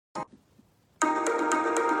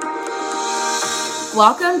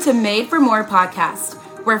Welcome to Made for More podcast,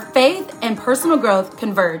 where faith and personal growth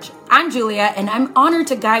converge. I'm Julia, and I'm honored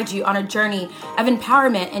to guide you on a journey of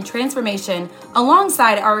empowerment and transformation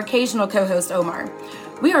alongside our occasional co-host, Omar.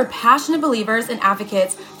 We are passionate believers and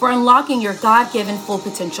advocates for unlocking your God-given full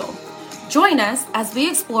potential. Join us as we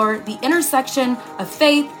explore the intersection of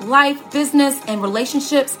faith, life, business, and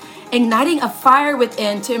relationships, igniting a fire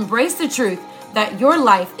within to embrace the truth that your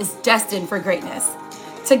life is destined for greatness.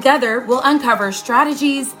 Together, we'll uncover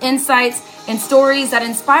strategies, insights, and stories that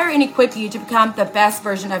inspire and equip you to become the best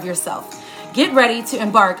version of yourself. Get ready to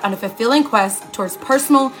embark on a fulfilling quest towards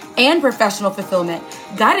personal and professional fulfillment,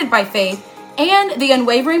 guided by faith and the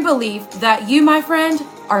unwavering belief that you, my friend,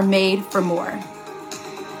 are made for more.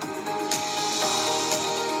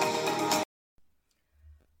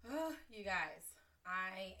 Oh, you guys,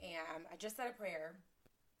 I just said a prayer.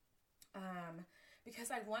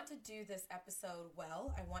 Because I want to do this episode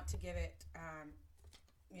well. I want to give it,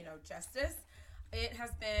 justice. It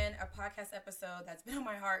has been a podcast episode that's been on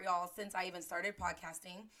my heart, y'all, since I even started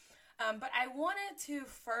podcasting. But I wanted to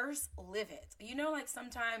first live it. You know, like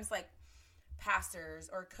sometimes like pastors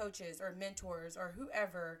or coaches or mentors or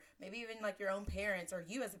whoever, maybe even like your own parents or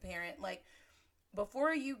you as a parent, like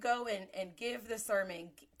before you go and give the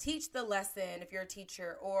sermon, teach the lesson if you're a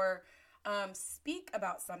teacher, or speak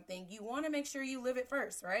about something, you want to make sure you live it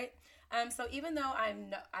first, right? So even though I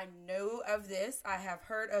know of this, I have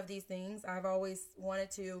heard of these things, I've always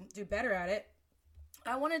wanted to do better at it.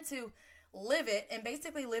 I wanted to live it and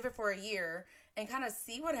basically live it for a year and kind of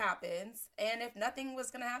see what happens. And if nothing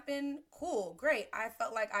was going to happen, cool, great. I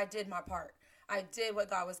felt like I did my part. I did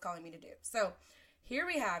what God was calling me to do. So here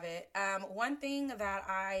we have it. One thing that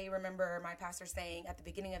I remember my pastor saying at the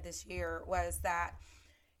beginning of this year was that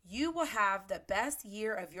you will have the best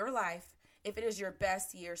year of your life if it is your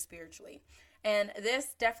best year spiritually. And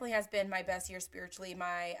this definitely has been my best year spiritually.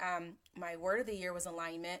 My word of the year was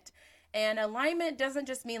alignment. And alignment doesn't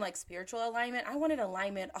just mean like spiritual alignment. I wanted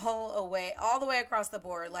alignment all the way across the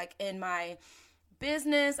board. Like in my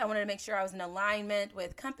business, I wanted to make sure I was in alignment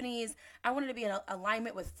with companies. I wanted to be in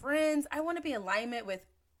alignment with friends. I want to be in alignment with,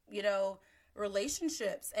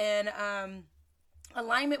 relationships and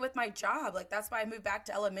alignment with my job. Like that's why I moved back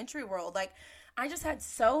to elementary world. Like I just had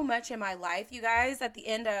so much in my life, you guys, at the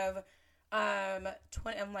end of I'm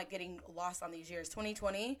like getting lost on these years,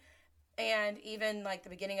 2020 and even like the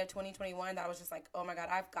beginning of 2021, that was just like, oh my God,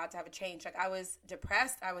 I've got to have a change. Like I was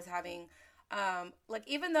depressed. I was having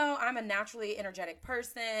even though I'm a naturally energetic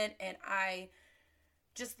person and I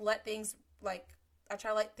just let things I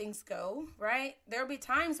try to let things go, right? There would be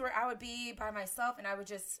times where I would be by myself and I would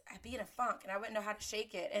just be in a funk and I wouldn't know how to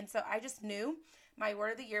shake it. And so I just knew my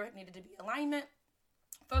word of the year needed to be alignment,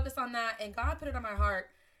 focus on that. And God put it on my heart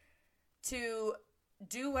to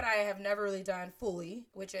do what I have never really done fully,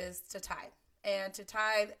 which is to tithe. And to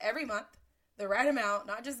tithe every month, the right amount,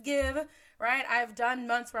 not just give, right? I've done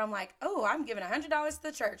months where I'm like, oh, I'm giving $100 to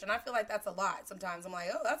the church. And I feel like that's a lot. Sometimes I'm like,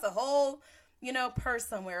 oh, that's a whole purse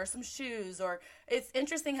somewhere or some shoes. Or it's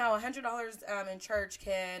interesting how $100 in church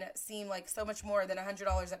can seem like so much more than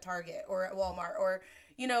 $100 at Target or at Walmart, or,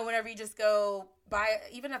 whenever you just go buy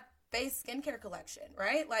even a face skincare collection,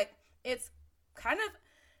 right? Like it's kind of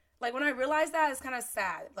like when I realized that, it's kind of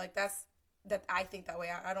sad. Like that I think that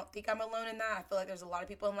way. I don't think I'm alone in that. I feel like there's a lot of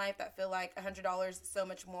people in life that feel like $100 is so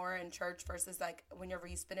much more in church versus like whenever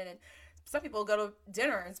you spend it. And some people go to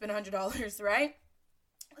dinner and spend $100, right?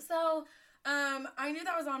 So I knew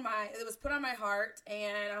that it was put on my heart,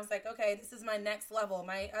 and I was like, okay, this is my next level.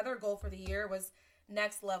 My other goal for the year was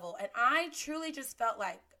next level. And I truly just felt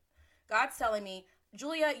like God's telling me,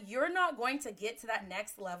 Julia, you're not going to get to that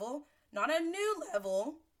next level, not a new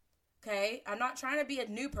level. Okay. I'm not trying to be a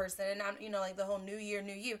new person and I'm, like the whole new year,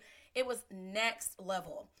 new you. It was next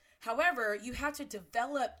level. However, you have to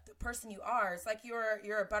develop the person you are. It's like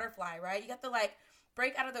you're a butterfly, right? You have to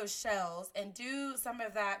break out of those shells and do some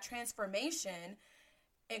of that transformation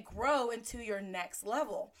and grow into your next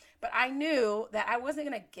level. But I knew that I wasn't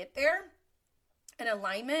going to get there in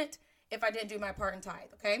alignment if I didn't do my part in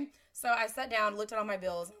tithe, okay? So I sat down, looked at all my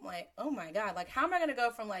bills, and I'm like, oh my God, how am I going to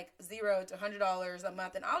go from $0 to $100 a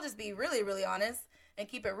month? And I'll just be really, really honest and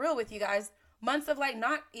keep it real with you guys. Months of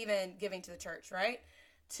not even giving to the church, right?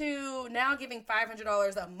 To now giving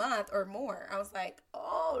 $500 a month or more. I was like,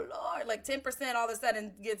 oh Lord, 10% all of a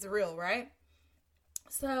sudden gets real, right?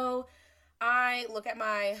 So I look at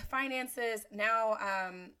my finances. Now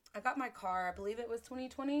I got my car, I believe it was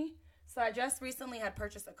 2020. So I just recently had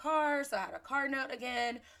purchased a car. So I had a car note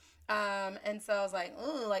again. And so I was like,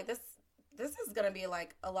 ooh, this is going to be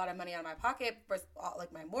a lot of money out of my pocket for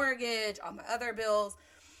my mortgage, all my other bills.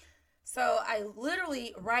 So I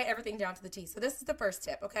literally write everything down to the T. So this is the first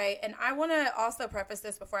tip, okay? And I want to also preface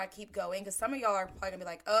this before I keep going, because some of y'all are probably going to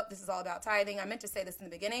be like, oh, this is all about tithing. I meant to say this in the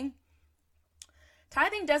beginning.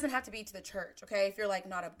 Tithing doesn't have to be to the church, okay? If you're like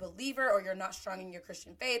not a believer, or you're not strong in your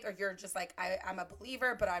Christian faith, or you're just like, I'm a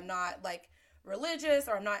believer, but I'm not like religious,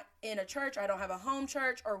 or I'm not in a church, or I don't have a home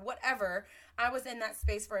church, or whatever. I was in that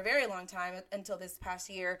space for a very long time until this past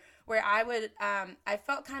year, where I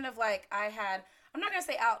felt kind of like I'm not going to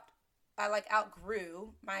say I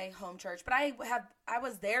outgrew my home church, but I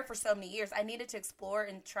was there for so many years. I needed to explore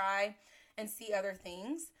and try and see other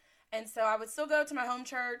things. And so I would still go to my home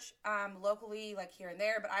church, locally, like here and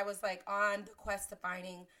there, but I was like on the quest to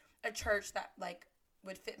finding a church that like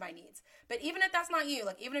would fit my needs. But even if that's not you,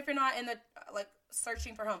 like even if you're not in the like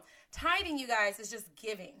searching for home, tithing, you guys, is just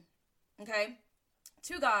giving, okay,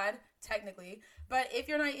 to God technically. But if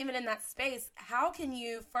you're not even in that space, how can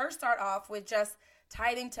you first start off with just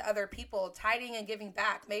tithing to other people, tithing and giving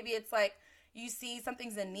back? Maybe it's like you see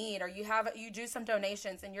something's in need, or you do some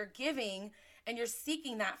donations and you're giving and you're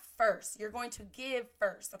seeking that first. You're going to give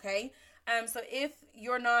first, okay? So if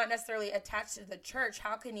you're not necessarily attached to the church,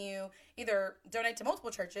 how can you either donate to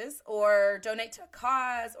multiple churches or donate to a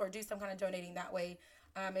cause or do some kind of donating that way,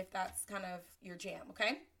 if that's kind of your jam,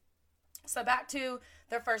 okay? So back to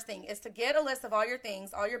the first thing is to get a list of all your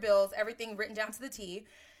things, all your bills, everything written down to the T,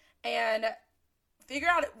 and figure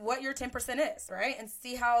out what your 10% is, right? And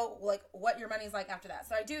see how, like, what your money's like after that.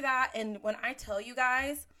 So I do that, and when I tell you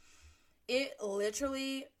guys, it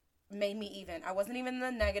literally made me even. I wasn't even in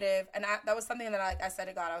the negative, and that was something that I said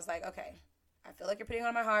to God. I was like, okay, I feel like you're putting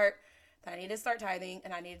on my heart that I need to start tithing,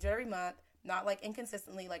 and I need to do it every month, not like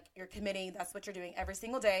inconsistently, like you're committing. That's what you're doing every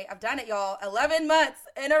single day. I've done it, y'all, 11 months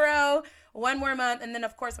in a row, one more month, and then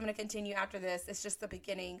of course I'm going to continue after this. It's just the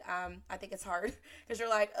beginning. I think it's hard because you're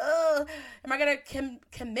like, oh, am I going to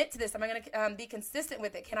commit to this? Am I going to be consistent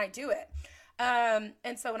with it? Can I do it?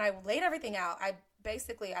 And so when I laid everything out, I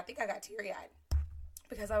think I got teary-eyed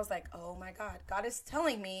because I was like, oh my God, God is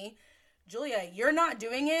telling me, Julia, you're not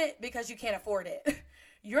doing it because you can't afford it.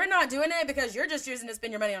 You're not doing it because you're just choosing to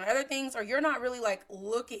spend your money on other things, or you're not really like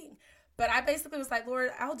looking. But I basically was like,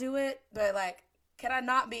 Lord, I'll do it, but like, can I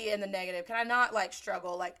not be in the negative? Can I not like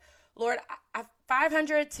struggle? Like, Lord, I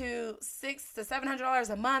 $500 to $600 to $700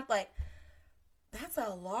 a month, like that's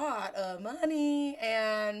a lot of money,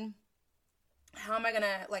 and how am I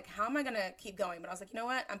gonna keep going? But I was like, you know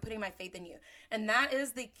what? I'm putting my faith in you, and that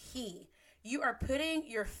is the key. You are putting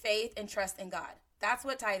your faith and trust in God. That's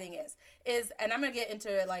what tithing is, and I'm going to get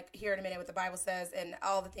into it like here in a minute what the Bible says and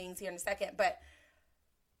all the things here in a second. But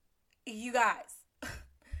you guys,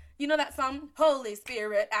 you know that song, Holy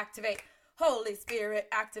Spirit activate, Holy Spirit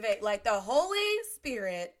activate, like the Holy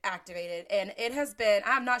Spirit activated. And it has been,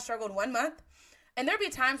 I have not struggled 1 month. And there'll be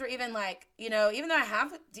times where even like, even though I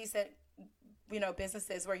have decent,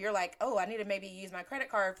 businesses where you're like, oh, I need to maybe use my credit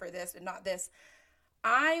card for this and not this.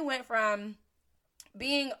 I went from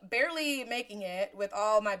being barely making it with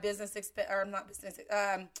all my business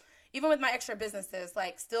even with my extra businesses,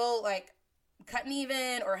 like still like cutting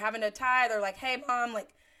even or having to tithe, or like, hey mom,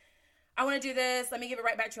 like I want to do this, let me give it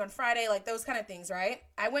right back to you on Friday, like those kind of things, right?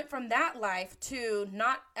 I went from that life to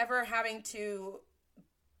not ever having to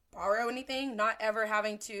borrow anything, not ever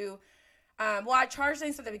having to I charged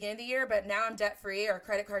things at the beginning of the year, but now I'm debt free, or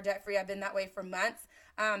credit card debt free. I've been that way for months.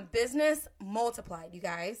 Business multiplied, you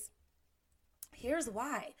guys. Here's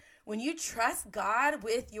why. When you trust God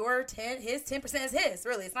with your his 10% is his,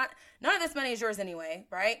 really. It's not, none of this money is yours anyway,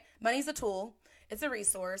 right? Money's a tool. It's a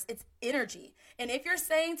resource. It's energy. And if you're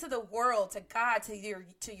saying to the world, to God, to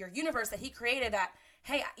your universe that he created, that,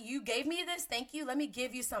 hey, you gave me this, thank you. Let me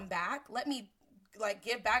give you some back. Let me like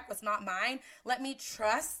give back what's not mine. Let me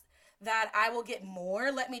trust that I will get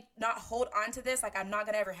more. Let me not hold on to this like I'm not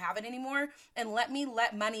going to ever have it anymore. And let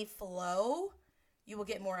money flow. You will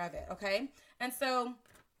get more of it, okay? And so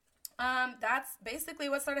that's basically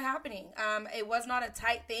what started happening. It was not a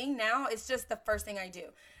tight thing. Now it's just the first thing I do.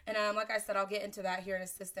 And like I said, I'll get into that here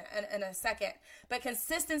in a second. But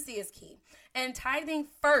consistency is key. And tithing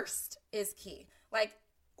first is key. Like,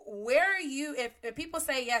 where are you, if people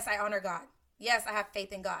say, yes, I honor God. Yes, I have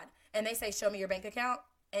faith in God. And they say, show me your bank account.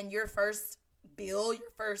 And your first bill, your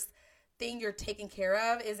first thing you're taking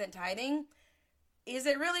care of isn't tithing. Is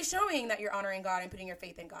it really showing that you're honoring God and putting your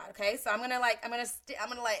faith in God? Okay, so I'm gonna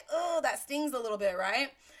oh, that stings a little bit,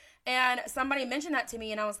 right? And somebody mentioned that to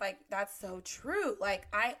me, and I was like, that's so true. Like,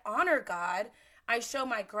 I honor God, I show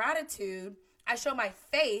my gratitude, I show my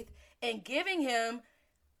faith in giving him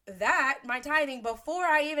that, my tithing, before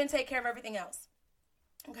I even take care of everything else.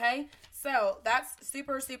 Okay, so that's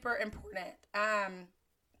super, super important.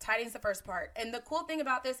 Tithing's the first part. And the cool thing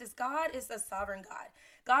about this is God is a sovereign God.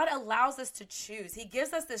 God allows us to choose. He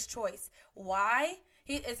gives us this choice. Why?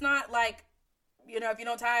 It's not like, if you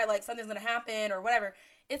don't tithe, like something's going to happen or whatever.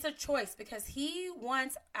 It's a choice because he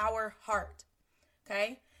wants our heart.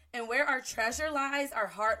 Okay? And where our treasure lies, our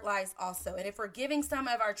heart lies also. And if we're giving some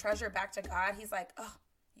of our treasure back to God, he's like, oh,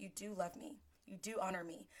 you do love me. You do honor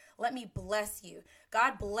me. Let me bless you.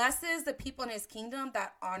 God blesses the people in his kingdom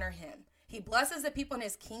that honor him. He blesses the people in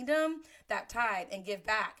his kingdom that tithe and give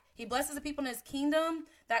back. He blesses the people in his kingdom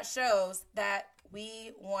that shows that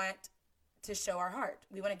we want to show our heart.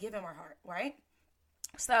 We want to give him our heart, right?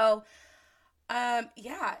 So,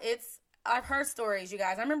 I've heard stories, you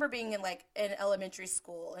guys. I remember being in elementary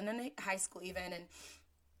school and in high school even, and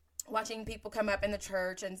watching people come up in the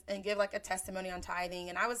church and give like a testimony on tithing.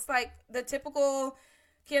 And I was like the typical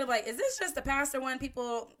kid, like, is this just the pastor wanting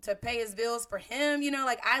people to pay his bills for him?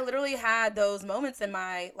 I literally had those moments in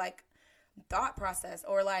my like thought process,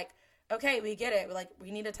 or like, okay, we get it. Like,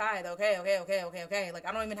 we need to tithe. Okay. Like,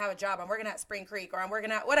 I don't even have a job. I'm working at Spring Creek, or I'm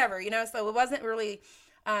working at whatever, so it wasn't really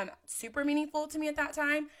super meaningful to me at that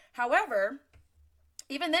time. However,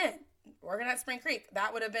 even then, working at Spring Creek,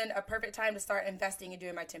 that would have been a perfect time to start investing and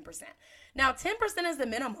doing my 10%. Now, 10% is the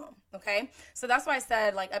minimum, okay? So that's why I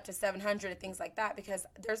said like up to 700 and things like that, because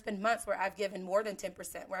there's been months where I've given more than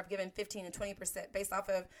 10%, where I've given 15 and 20% based off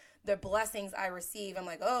of the blessings I receive. I'm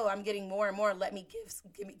like, oh, I'm getting more and more. Let me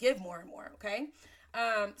give more and more, okay?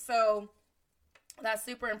 So that's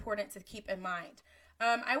super important to keep in mind.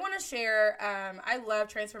 I want to share, I love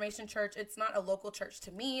Transformation Church. It's not a local church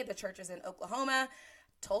to me. The church is in Oklahoma,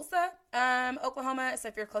 Tulsa, Oklahoma. So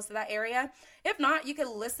if you're close to that area, if not, you can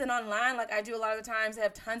listen online like I do a lot of the times. They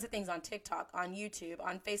have tons of things on TikTok, on YouTube,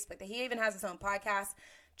 on Facebook. He even has his own podcast.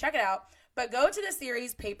 Check it out. But go to the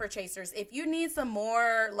series Paper Chasers. If you need some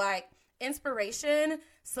more like inspiration,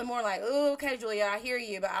 some more like, oh, okay, Julia, I hear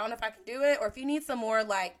you, but I don't know if I can do it. Or if you need some more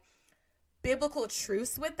like biblical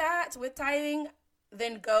truths with that, with tithing,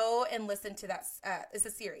 then go and listen to that. It's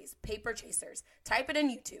a series, Paper Chasers. Type it in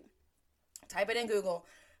YouTube. Type it in Google.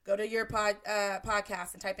 Go to your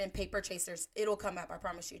podcast and type in Paper Chasers. It'll come up, I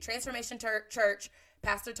promise you. Transformation Church,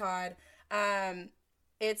 Pastor Todd.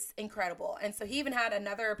 It's incredible. And so he even had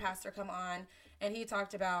another pastor come on, and he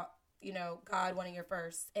talked about, God wanting your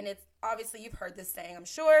first. And it's obviously, you've heard this saying, I'm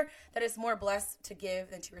sure, that it's more blessed to give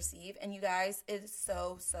than to receive. And you guys, it's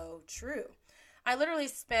so, so true. I literally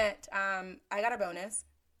spent, I got a bonus,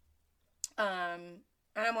 and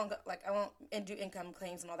I won't do income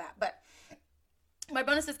claims and all that, but my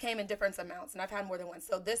bonuses came in different amounts, and I've had more than one.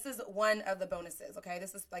 So this is one of the bonuses, okay?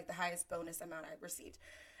 This is like the highest bonus amount I received,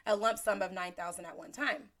 a lump sum of $9,000 at one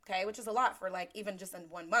time, okay? Which is a lot for like even just in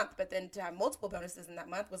 1 month, but then to have multiple bonuses in that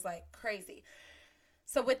month was like crazy.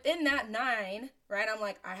 So within that 9, right, I'm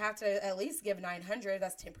like, I have to at least give 900,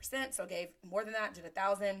 that's 10%. So gave more than that, did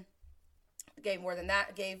 1,000. Gave more than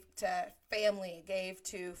that, gave to family, gave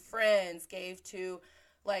to friends, gave to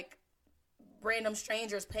like random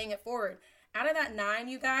strangers, paying it forward. Out of that 9,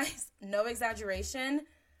 you guys, no exaggeration,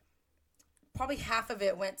 probably half of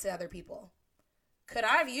it went to other people. Could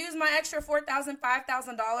I have used my extra $4,000,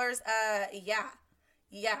 $5,000?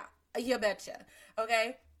 Yeah, you betcha.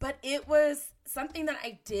 Okay. But it was something that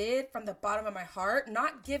I did from the bottom of my heart,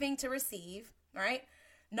 not giving to receive, right?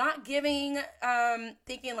 Not giving,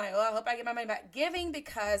 thinking like, oh, I hope I get my money back. Giving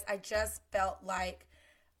because I just felt like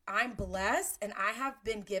I'm blessed and I have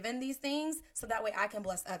been given these things so that way I can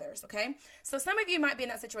bless others, okay? So some of you might be in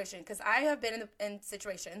that situation, because I have been in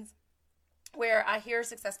situations where I hear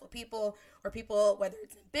successful people, or people, whether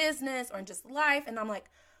it's in business or in just life, and I'm like,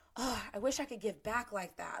 oh, I wish I could give back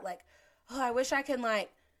like that. Like, oh, I wish I could like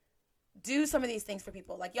do some of these things for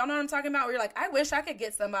people. Like, y'all know what I'm talking about? Where you're like, I wish I could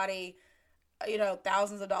get somebody,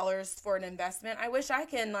 thousands of dollars for an investment. I wish I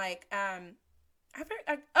can like, I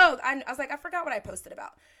was like, I forgot what I posted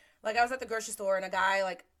about. Like, I was at the grocery store and a guy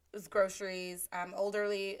like was groceries,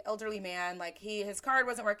 elderly man, like his card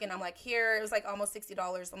wasn't working. I'm like, here, it was like almost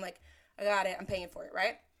 $60. I'm like, I got it. I'm paying for it.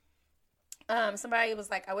 Right. Somebody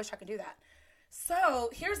was like, I wish I could do that.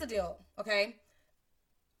 So here's the deal. Okay.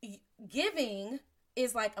 Giving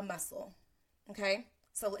is like a muscle. Okay.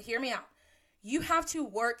 So hear me out. You have to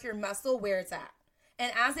work your muscle where it's at.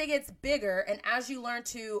 And as it gets bigger, and as you learn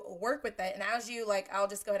to work with it, and as you I'll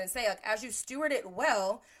just go ahead and say, as you steward it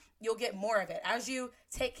well, you'll get more of it. As you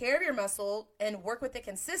take care of your muscle and work with it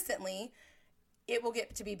consistently, it will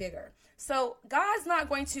get to be bigger. So God's not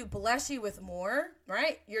going to bless you with more,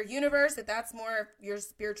 right? Your universe, if that's more your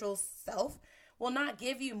spiritual self, will not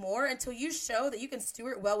give you more until you show that you can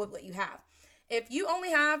steward well with what you have. If you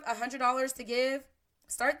only have $100 to give,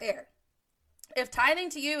 start there. If tithing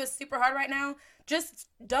to you is super hard right now, just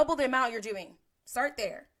double the amount you're doing. Start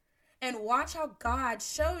there. And watch how God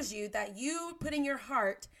shows you that you putting your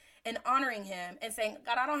heart and honoring him and saying,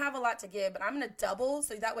 God, I don't have a lot to give, but I'm going to double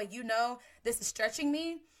so that way you know this is stretching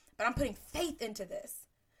me, but I'm putting faith into this,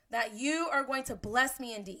 that you are going to bless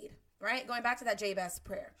me indeed, right? Going back to that Jabez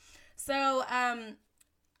prayer. So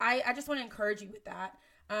I just want to encourage you with that.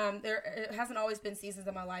 It hasn't always been seasons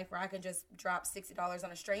in my life where I can just drop $60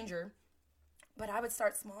 on a stranger, but I would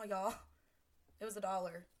start small, y'all. It was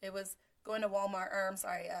 $1. It was going to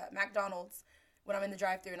McDonald's when I'm in the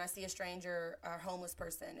drive-thru and I see a stranger or homeless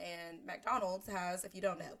person. And McDonald's has, if you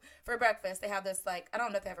don't know, for breakfast, they have this, like, I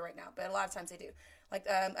don't know if they have it right now, but a lot of times they do. Like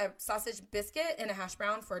a sausage biscuit and a hash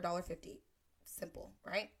brown for $1.50. Simple,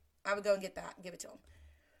 right? I would go and get that and give it to them.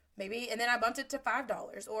 Maybe, and then I bumped it to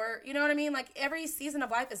 $5 or, you know what I mean? Like every season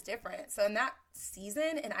of life is different. So in that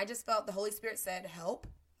season, and I just felt the Holy Spirit said, help,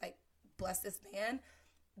 like bless this man.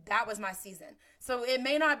 That was my season. So it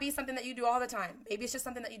may not be something that you do all the time. Maybe it's just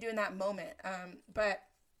something that you do in that moment. But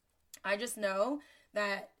I just know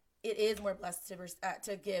that it is more blessed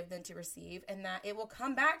to give than to receive, and that it will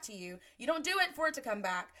come back to you. You don't do it for it to come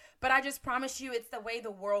back, but I just promise you it's the way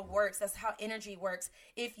the world works. That's how energy works.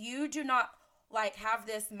 If you do not like have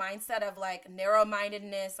this mindset of like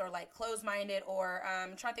narrow-mindedness or like closed-minded or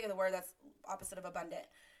I'm trying to think of the word that's opposite of abundant.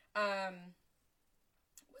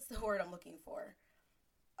 What's the word I'm looking for?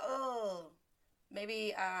 Oh,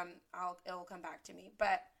 maybe it'll come back to me.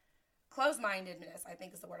 But closed-mindedness, I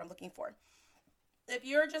think, is the word I'm looking for. If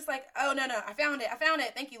you're just like, oh, no, I found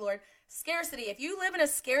it. Thank you, Lord. Scarcity. If you live in a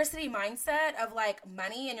scarcity mindset of like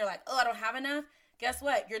money and you're like, oh, I don't have enough, guess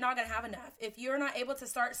what? You're not going to have enough. If you're not able to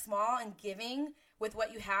start small and giving with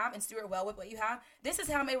what you have and steward well with what you have, this is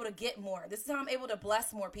how I'm able to get more. This is how I'm able to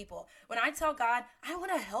bless more people. When I tell God, I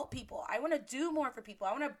want to help people. I want to do more for people.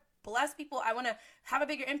 I want to bless people. I want to have a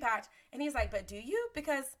bigger impact. And he's like, but do you?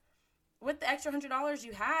 Because with the extra $100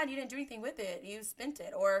 you had, you didn't do anything with it. You spent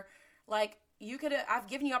it. Or like you could have, I've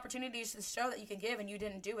given you opportunities to show that you can give and you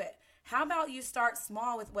didn't do it. How about you start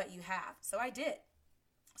small with what you have? So I did.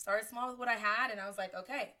 Started small with what I had, and I was like,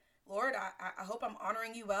 okay, Lord, I hope I'm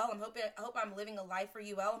honoring you well. I hope I'm living a life for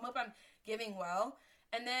you well. I hope I'm giving well.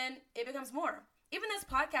 And then it becomes more. Even this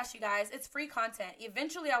podcast, you guys, it's free content.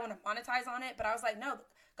 Eventually, I want to monetize on it, but I was like, no,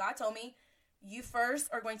 God told me, you first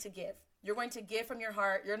are going to give. You're going to give from your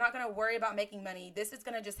heart. You're not going to worry about making money. This is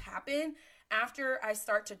going to just happen after I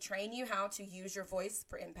start to train you how to use your voice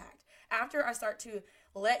for impact. After I start to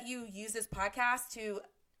let you use this podcast to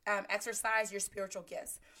exercise your spiritual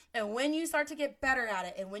gifts. And when you start to get better at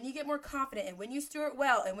it, and when you get more confident, and when you steward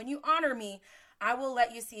well, and when you honor me, I will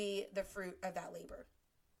let you see the fruit of that labor.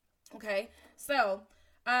 Okay? So,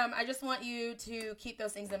 I just want you to keep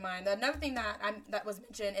those things in mind. Another thing that was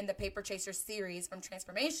mentioned in the Paper Chaser series from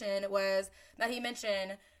Transformation was that he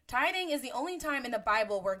mentioned tithing is the only time in the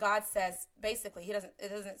Bible where God says, basically, it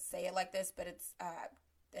doesn't say it like this, but it's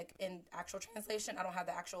like in actual translation. I don't have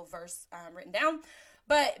the actual verse written down.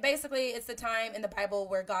 But basically, it's the time in the Bible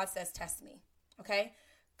where God says, test me, okay?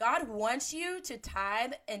 God wants you to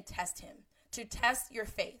tithe and test him, to test your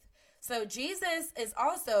faith. So Jesus is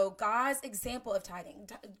also God's example of tithing.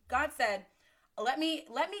 God said, let me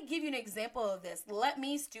give you an example of this. Let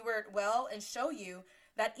me steward well and show you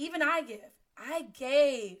that even I give. I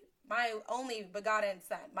gave my only begotten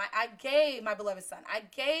son. I gave my beloved son. I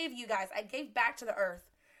gave you guys. I gave back to the earth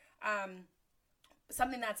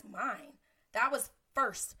something that's mine. That was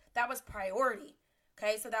first. That was priority.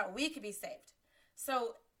 Okay, so that we could be saved.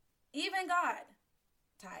 So even God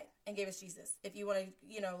tithe and gave us Jesus. If you want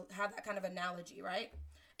to, have that kind of analogy, right?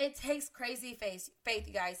 It takes crazy faith,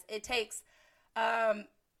 you guys. It takes a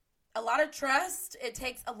lot of trust. It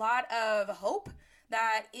takes a lot of hope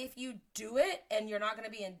that if you do it and you're not going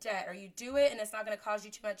to be in debt, or you do it and it's not going to cause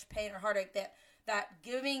you too much pain or heartache, that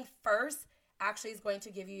giving first actually is going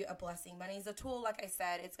to give you a blessing. Money is a tool, like I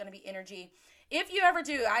said. It's going to be energy. If you ever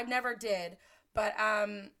do, I never did, but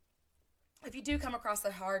if you do come across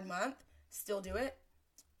a hard month, still do it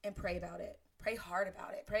and pray about it. Pray hard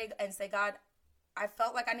about it. Pray and say, God, I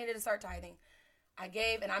felt like I needed to start tithing. I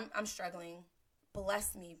gave and I'm struggling.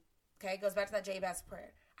 Bless me. Okay, it goes back to that Jabez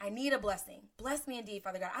prayer. I need a blessing. Bless me indeed,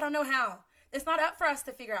 Father God. I don't know how. It's not up for us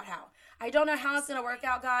to figure out how. I don't know how it's going to work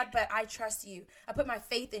out, God, but I trust you. I put my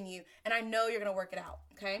faith in you, and I know you're going to work it out,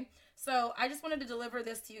 okay? So I just wanted to deliver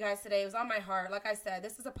this to you guys today. It was on my heart. Like I said,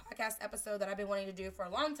 this is a podcast episode that I've been wanting to do for a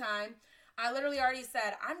long time. I literally already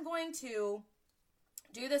said, I'm going to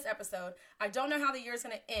do this episode. I don't know how the year is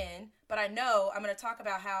going to end, but I know I'm going to talk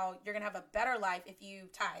about how you're going to have a better life if you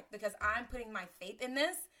tithe, because I'm putting my faith in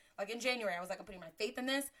this. Like in January, I was like, I'm putting my faith in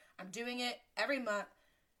this. I'm doing it every month.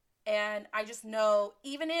 And I just know,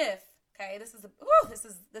 even if, okay, this is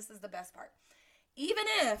the best part. Even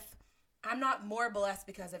if I'm not more blessed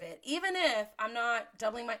because of it, even if I'm not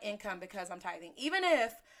doubling my income because I'm tithing, even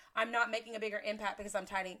if I'm not making a bigger impact because I'm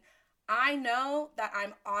tithing, I know that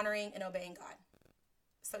I'm honoring and obeying God.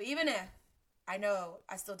 So even if I know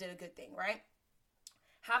I still did a good thing, right?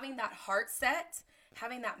 Having that heart set,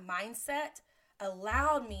 having that mindset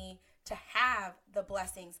allowed me to have the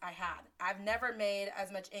blessings I had. I've never made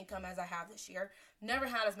as much income as I have this year. Never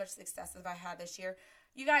had as much success as I had this year.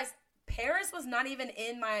 You guys, Paris was not even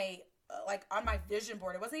in my, on my vision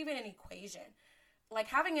board. It wasn't even an equation. Like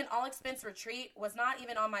having an all expense retreat was not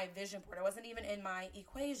even on my vision board. It wasn't even in my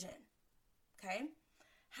equation. Okay?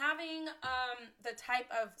 Having the type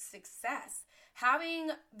of success,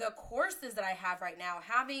 having the courses that I have right now,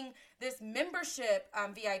 having this membership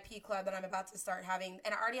VIP club that I'm about to start having,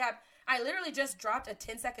 and I literally just dropped a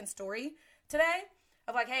 10-second story today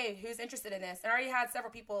of like, hey, who's interested in this? And I already had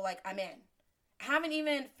several people like, I'm in. I haven't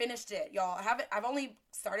even finished it, y'all. I've only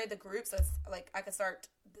started the group, so it's like I could start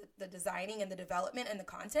the designing and the development and the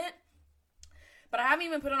content. But I haven't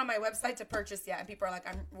even put it on my website to purchase yet. And people are like,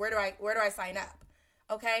 where do I sign up?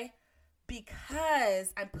 Okay?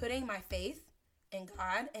 Because I'm putting my faith in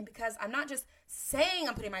God, and because I'm not just saying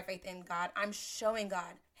I'm putting my faith in God, I'm showing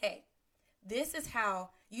God, hey, this is how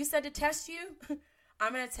you said to test you.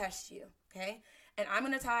 I'm going to test you, okay? And I'm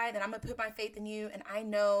going to tithe, and I'm going to put my faith in you, and I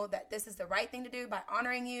know that this is the right thing to do by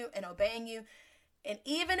honoring you and obeying you. And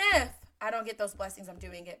even if I don't get those blessings, I'm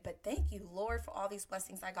doing it. But thank you, Lord, for all these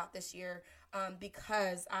blessings I got this year,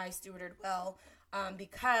 because I stewarded well,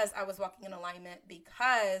 because I was walking in alignment,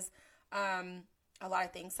 because a lot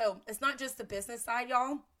of things. So it's not just the business side,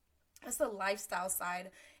 y'all. It's the lifestyle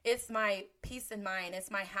side. It's my peace of mind.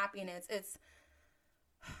 It's my happiness. It's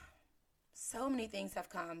so many things have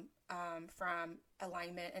come from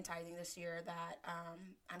alignment and tithing this year that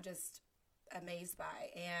I'm just amazed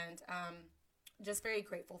by and just very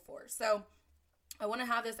grateful for. So I want to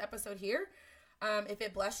have this episode here. If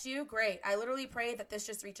it blessed you, great. I literally pray that this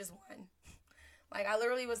just reaches one. Like I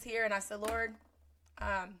literally was here and I said, Lord,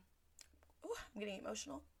 I'm getting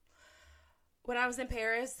emotional. When I was in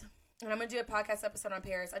Paris, and I'm going to do a podcast episode on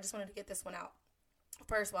Paris, I just wanted to get this one out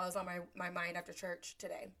first while it was on my mind after church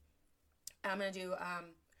today. I'm going to do,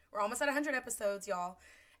 we're almost at 100 episodes, y'all.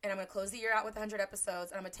 And I'm going to close the year out with 100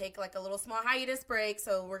 episodes. And I'm going to take like a little small hiatus break.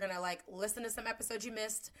 So we're going to like listen to some episodes you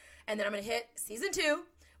missed. And then I'm going to hit season 2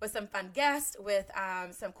 with some fun guests, with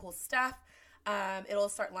some cool stuff. It'll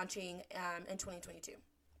start launching in 2022,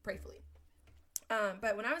 prayerfully.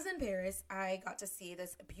 But when I was in Paris, I got to see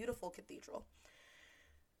this beautiful cathedral.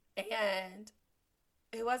 And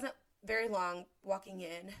it wasn't very long walking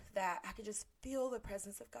in that I could just feel the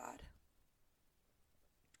presence of God.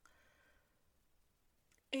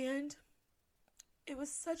 And it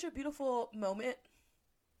was such a beautiful moment.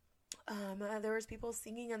 There was people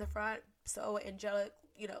singing in the front, so angelic,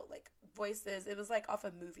 like voices. It was like off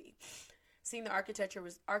a movie. Seeing the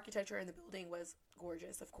architecture in the building was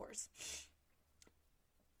gorgeous, of course.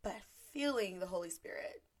 But feeling the Holy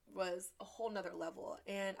Spirit was a whole nother level.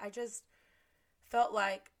 And I just felt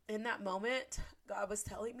like in that moment, God was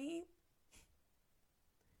telling me,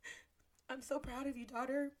 I'm so proud of you,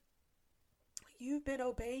 daughter. You've been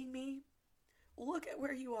obeying me. Look at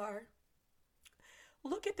where you are.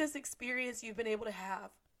 Look at this experience you've been able to have,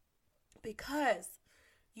 because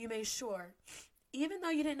you made sure, even though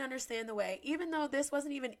you didn't understand the way, even though this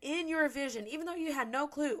wasn't even in your vision, even though you had no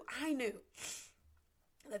clue, I knew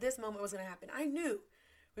that this moment was going to happen. I knew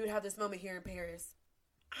we would have this moment here in Paris.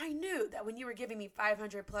 I knew that when you were giving me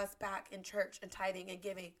 500 plus back in church and tithing and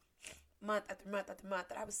giving month after month after month,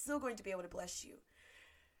 that I was still going to be able to bless you.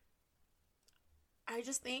 I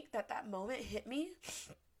just think that moment hit me.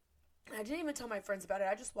 I didn't even tell my friends about it.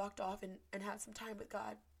 I just walked off and had some time with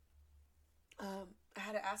God. I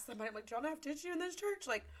had to ask somebody, I'm like, do y'all have tissue in this church?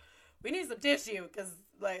 Like, we need some tissue, because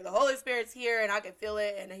like the Holy Spirit's here and I can feel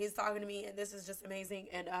it and he's talking to me and this is just amazing.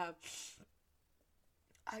 And I'm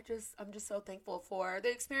just so thankful for the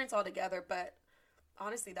experience altogether. But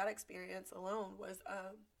honestly, that experience alone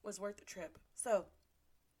was worth the trip. So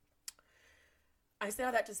I say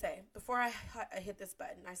all that to say, before I hit this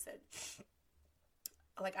button, I said,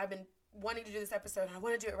 like, I've been wanting to do this episode, and I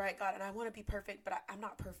want to do it right, God, and I want to be perfect, but I'm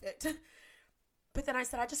not perfect. But then I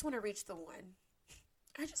said, I just want to reach the one.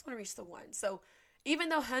 I just want to reach the one. So even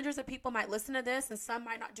though hundreds of people might listen to this, and some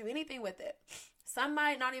might not do anything with it, some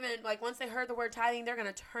might not even, like, once they heard the word tithing, they're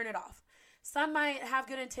going to turn it off. Some might have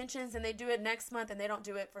good intentions, and they do it next month, and they don't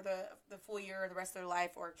do it for the full year or the rest of their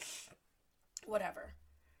life or whatever.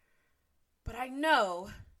 But I know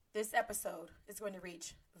this episode is going to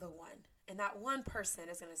reach the one. And that one person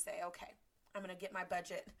is going to say, okay, I'm going to get my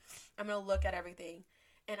budget. I'm going to look at everything.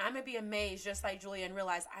 And I'm going to be amazed, just like Julia, and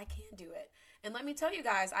realize I can do it. And let me tell you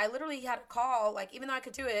guys, I literally had a call, like, even though I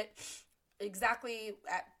could do it exactly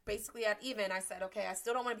basically at even, I said, okay, I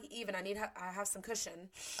still don't want to be even. I have some cushion.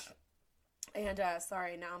 And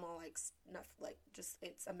sorry, now I'm all like just,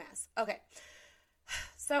 it's a mess. Okay.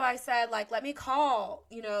 So I said, like, let me call,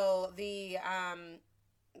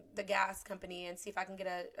 the gas company and see if I can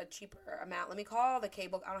get a cheaper amount. Let me call the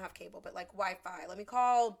cable. I don't have cable, but like Wi-Fi. Let me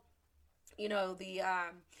call, the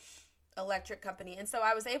electric company. And so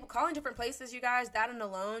I was calling different places, you guys. That and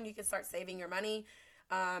alone, you can start saving your money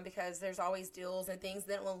because there's always deals and things.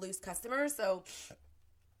 They don't want to lose customers. So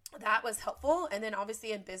that was helpful. And then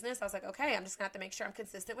obviously in business, I was like, okay, I'm just gonna have to make sure I'm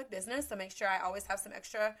consistent with business. So make sure I always have some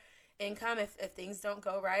extra income if things don't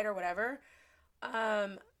go right or whatever.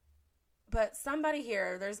 But somebody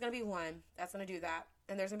here, there's going to be one that's going to do that.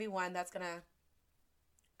 And there's going to be one that's going to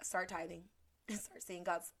start tithing and start seeing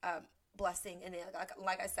God's blessing. And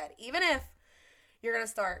like I said, even if you're going to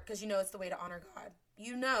start, because it's the way to honor God.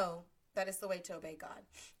 That it's the way to obey God.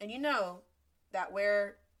 And that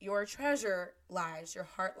where your treasure lies, your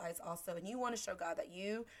heart lies also. And you want to show God that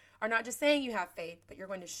you are not just saying you have faith, but you're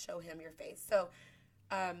going to show him your faith. So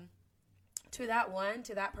to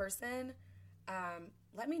that person,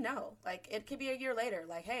 let me know. Like, it could be a year later.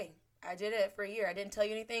 Like, hey, I did it for a year. I didn't tell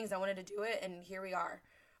you anything because I wanted to do it, and here we are.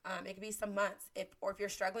 It could be some months. If you're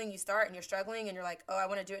struggling, you start, and you're struggling, and you're like, oh, I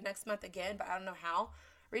want to do it next month again, but I don't know how.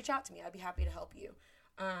 Reach out to me. I'd be happy to help you.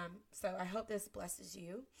 So I hope this blesses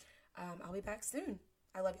you. I'll be back soon.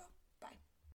 I love y'all.